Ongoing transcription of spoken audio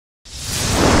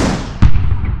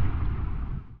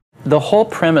The whole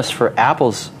premise for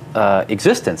Apple's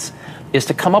existence is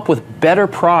to come up with better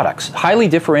products, highly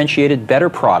differentiated, better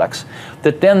products,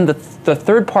 that then the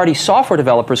third-party software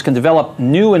developers can develop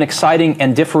new and exciting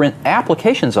and different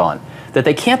applications on that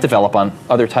they can't develop on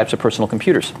other types of personal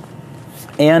computers.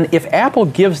 And if Apple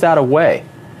gives that away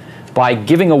by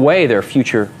giving away their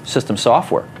future system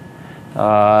software,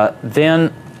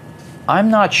 then I'm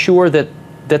not sure that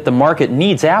the market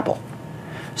needs Apple.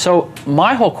 So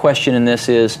my whole question in this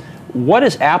is, what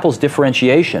is Apple's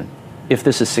differentiation if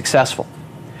this is successful?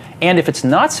 And if it's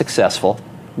not successful,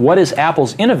 what is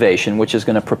Apple's innovation which is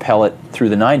going to propel it through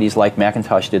the 90s like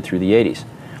Macintosh did through the 80s?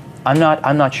 I'm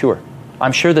not sure.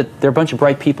 I'm sure that there are a bunch of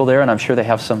bright people there, and I'm sure they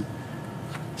have some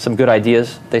good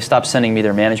ideas. They stopped sending me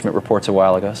their management reports a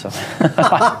while ago. So.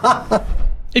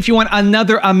 If you want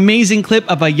another amazing clip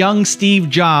of a young Steve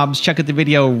Jobs, check out the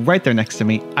video right there next to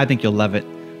me. I think you'll love it.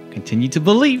 Continue to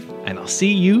believe, and I'll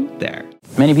see you there.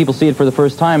 Many people see it for the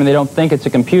first time and they don't think it's a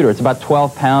computer. It's about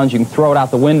 12 pounds. You can throw it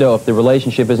out the window if the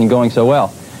relationship isn't going so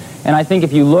well. And I think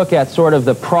if you look at sort of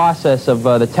the process of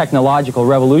the technological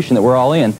revolution that we're all in,